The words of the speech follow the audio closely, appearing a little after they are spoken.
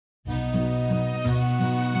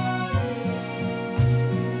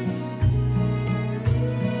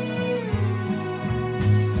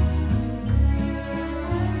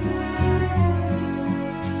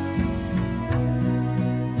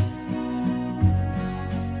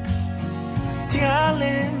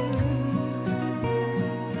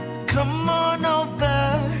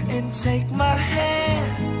take my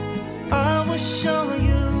hand, I will show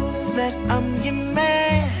you that I'm your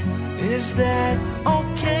man. Is that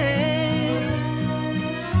okay?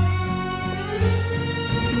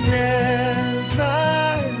 Never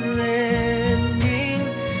ending,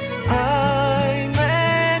 I'm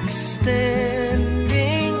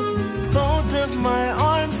extending both of my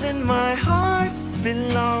arms, and my heart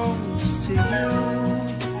belongs to you.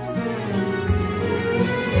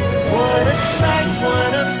 What a sight,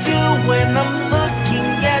 what a view when I'm looking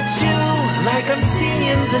at you, like I'm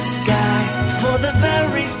seeing the sky for the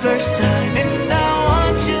very first time. And I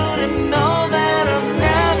want you to know that I've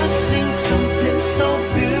never seen something so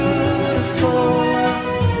beautiful.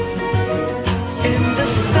 In the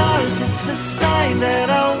stars, it's a sign that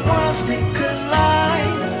our worlds they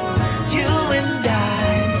collide, you and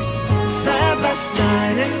I, side by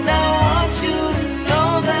side. And I want you to know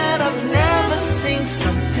that I've never seen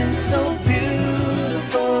something so beautiful.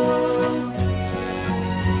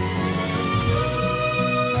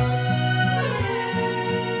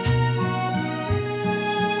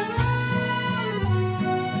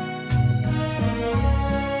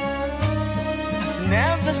 I've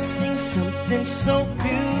never seen something so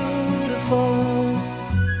beautiful,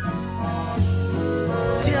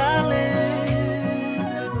 darling.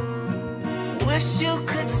 Wish you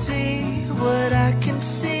could see what I can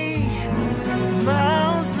see.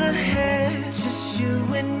 Miles ahead, just you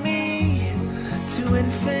and me, to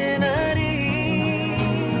infinity.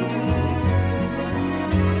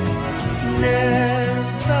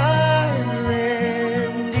 Never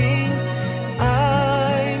ending,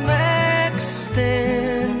 I'm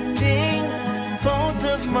extending both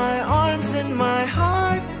of my arms, and my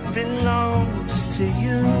heart belongs to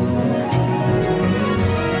you.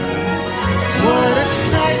 What a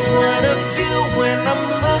sight, what a view when I'm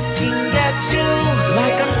looking at you,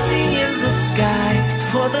 like I'm seeing the sky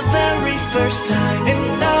for the very first time.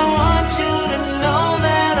 And I want you to know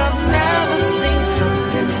that I've never seen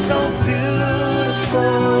something so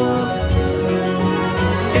beautiful.